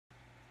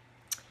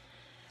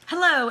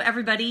Hello,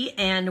 everybody,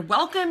 and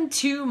welcome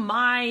to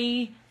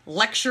my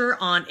lecture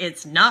on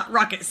It's Not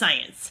Rocket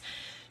Science.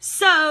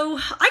 So,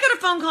 I got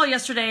a phone call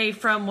yesterday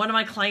from one of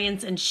my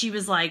clients, and she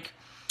was like,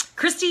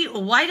 Christy,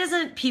 why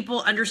doesn't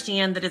people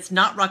understand that it's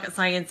not rocket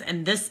science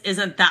and this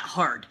isn't that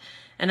hard?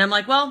 And I'm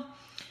like, well,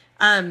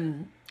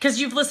 because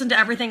you've listened to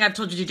everything I've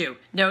told you to do.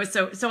 No,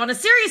 so on a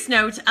serious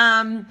note,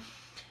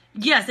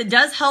 yes, it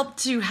does help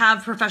to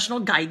have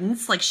professional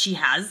guidance like she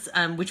has,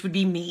 which would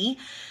be me.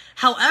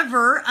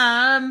 However,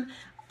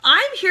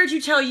 I'm here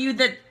to tell you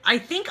that I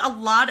think a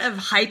lot of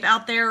hype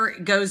out there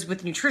goes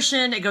with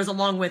nutrition. It goes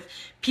along with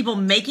people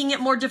making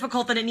it more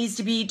difficult than it needs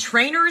to be,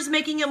 trainers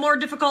making it more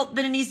difficult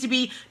than it needs to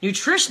be,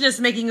 nutritionists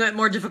making it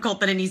more difficult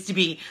than it needs to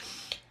be,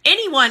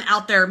 anyone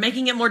out there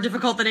making it more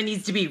difficult than it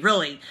needs to be,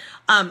 really.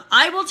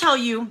 I will tell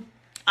you,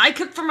 I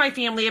cook for my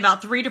family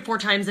about 3 to 4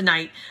 times a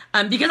night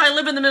because I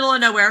live in the middle of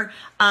nowhere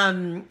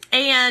and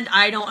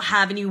I don't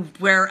have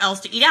anywhere else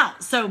to eat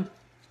out. So,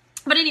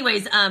 but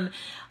anyways,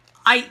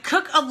 I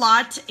cook a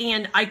lot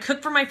and I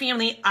cook for my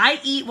family. I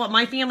eat what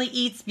my family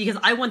eats because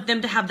I want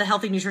them to have the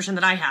healthy nutrition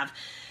that I have.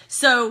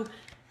 So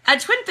at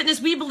Twin Fitness,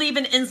 we believe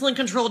in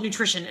insulin-controlled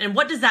nutrition. And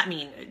what does that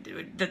mean?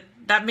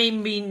 That may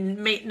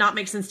not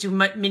make sense to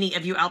many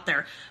of you out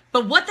there.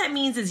 But what that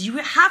means is you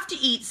have to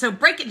eat. So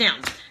break it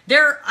down.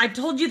 I've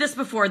told you this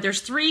before.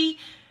 There's three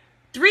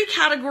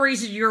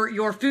categories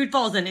your food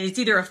falls in. It's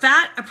either a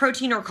fat, a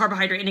protein, or a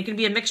carbohydrate, and it can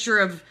be a mixture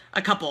of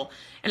a couple.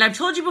 And I've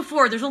told you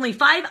before, there's only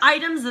 5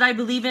 items that I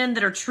believe in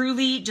that are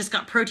truly just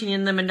got protein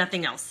in them and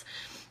nothing else.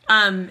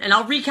 And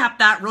I'll recap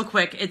that real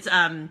quick. It's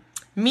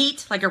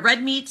meat, like a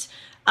red meat,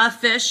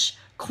 fish,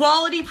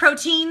 quality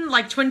protein,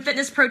 like Twin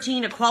Fitness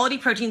protein. A quality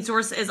protein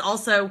source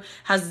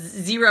has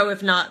 0,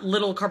 if not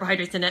little,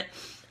 carbohydrates in it.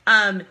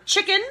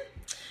 Chicken,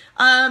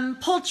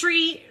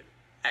 poultry,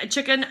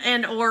 chicken,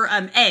 and or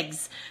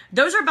eggs.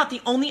 Those are about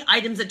the only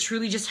items that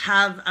truly just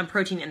have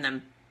protein in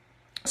them.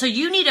 So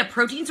you need a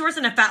protein source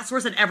and a fat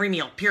source at every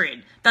meal,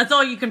 period. That's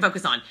all you can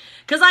focus on.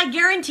 Because I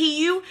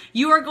guarantee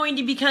you are going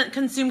to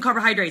consume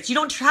carbohydrates. You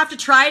don't have to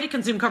try to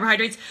consume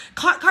carbohydrates.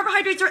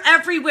 Carbohydrates are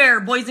everywhere,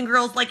 boys and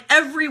girls, like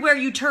everywhere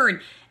you turn.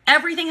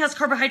 Everything has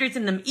carbohydrates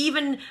in them,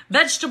 even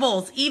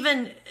vegetables,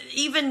 even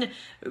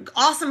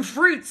awesome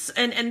fruits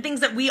and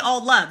things that we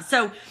all love.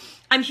 So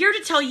I'm here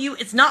to tell you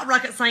it's not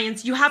rocket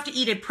science. You have to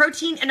eat a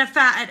protein and a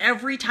fat at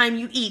every time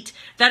you eat.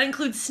 That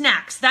includes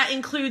snacks. That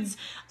includes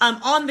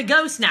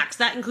on-the-go snacks.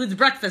 That includes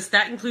breakfast.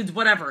 That includes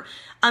whatever.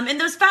 And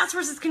those fat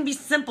sources can be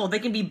simple. They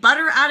can be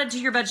butter added to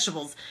your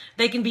vegetables.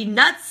 They can be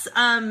nuts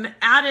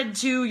added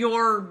to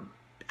your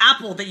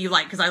apple that you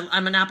like, because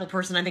I'm an apple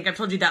person. I think I've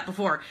told you that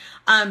before.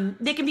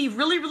 They can be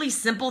really, really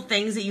simple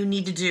things that you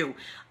need to do.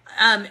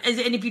 And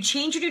if you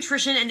change your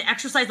nutrition and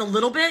exercise a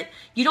little bit,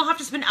 you don't have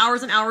to spend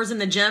hours and hours in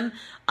the gym.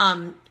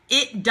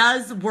 It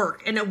does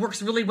work, and it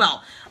works really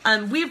well. We're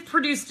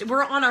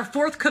on our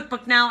 4th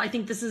cookbook now. I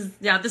think this is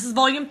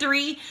volume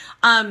 3.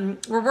 We're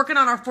working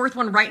on our 4th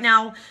one right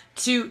now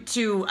to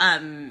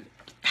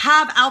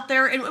have out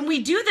there. And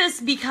we do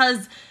this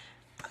because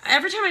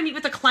every time I meet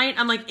with a client,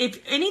 I'm like,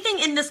 if anything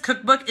in this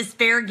cookbook is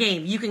fair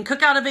game, you can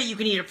cook out of it. You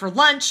can eat it for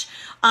lunch.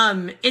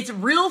 It's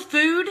real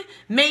food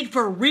made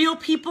for real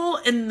people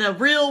in the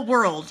real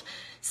world.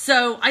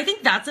 So I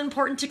think that's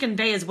important to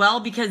convey as well,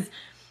 because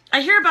I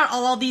hear about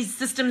all these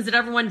systems that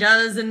everyone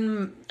does.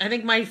 And I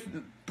think my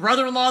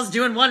brother-in-law is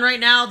doing one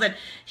right now that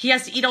he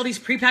has to eat all these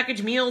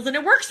prepackaged meals, and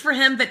it works for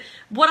him. But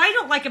what I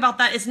don't like about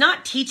that is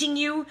not teaching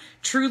you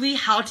truly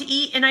how to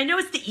eat. And I know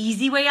it's the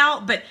easy way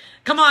out, but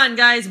come on,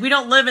 guys, we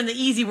don't live in the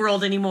easy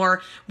world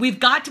anymore. We've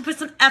got to put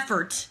some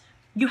effort.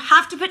 You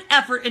have to put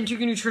effort into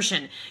your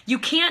nutrition. You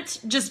can't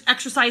just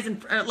exercise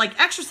and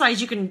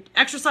exercise. You can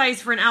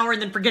exercise for an hour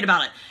and then forget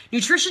about it.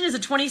 Nutrition is a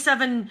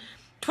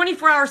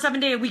 24-hour,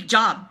 7-day-a-week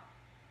job.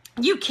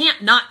 You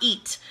can't not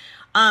eat.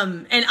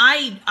 And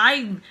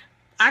I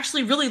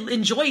actually really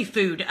enjoy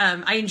food.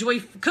 I enjoy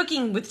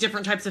cooking with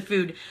different types of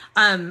food.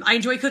 I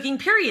enjoy cooking,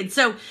 period.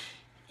 So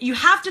you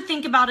have to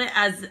think about it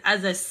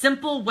as a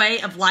simple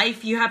way of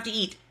life. You have to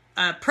eat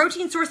a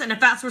protein source and a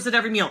fat source at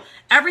every meal.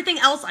 Everything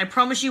else, I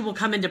promise you, will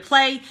come into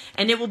play,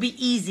 and it will be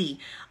easy.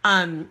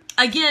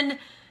 Again,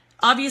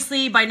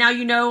 obviously, by now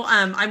you know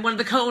I'm one of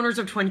the co-owners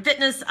of Twin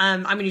Fitness.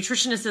 I'm a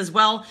nutritionist as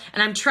well,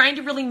 and I'm trying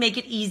to really make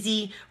it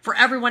easy for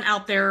everyone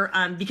out there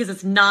because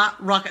it's not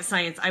rocket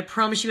science. I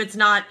promise you it's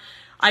not.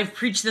 I've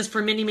preached this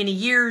for many, many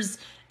years.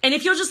 And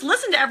if you'll just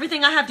listen to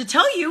everything I have to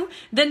tell you,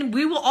 then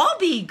we will all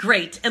be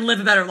great and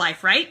live a better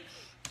life, right?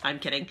 I'm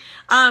kidding.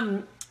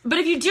 But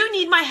if you do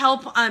need my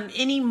help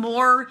any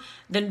more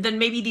than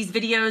maybe these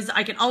videos,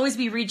 I can always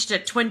be reached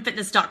at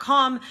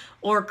twinfitness.com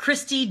or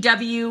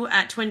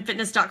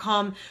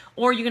christyw@twinfitness.com,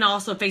 or you can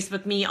also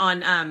Facebook me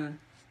on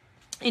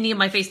any of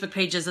my Facebook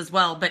pages as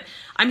well. But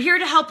I'm here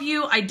to help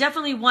you. I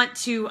definitely want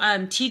to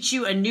teach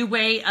you a new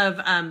way of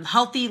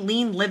healthy,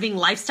 lean living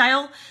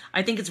lifestyle.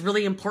 I think it's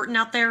really important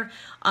out there.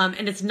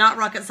 And it's not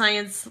rocket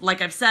science.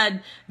 Like I've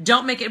said,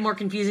 don't make it more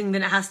confusing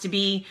than it has to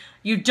be.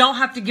 You don't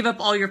have to give up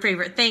all your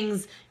favorite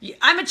things.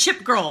 I'm a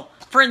chip girl,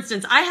 for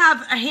instance. I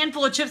have a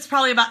handful of chips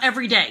probably about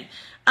every day.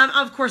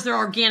 Of course, they're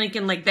organic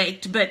and like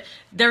baked, but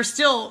they're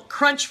still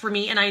crunch for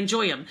me and I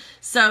enjoy them.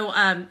 So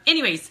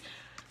anyways,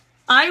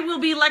 I will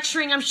be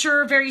lecturing, I'm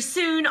sure, very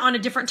soon on a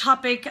different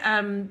topic,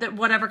 that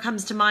whatever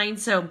comes to mind.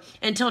 So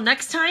until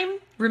next time,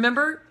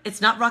 remember,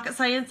 it's not rocket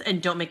science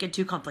and don't make it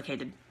too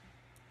complicated.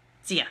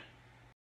 See ya.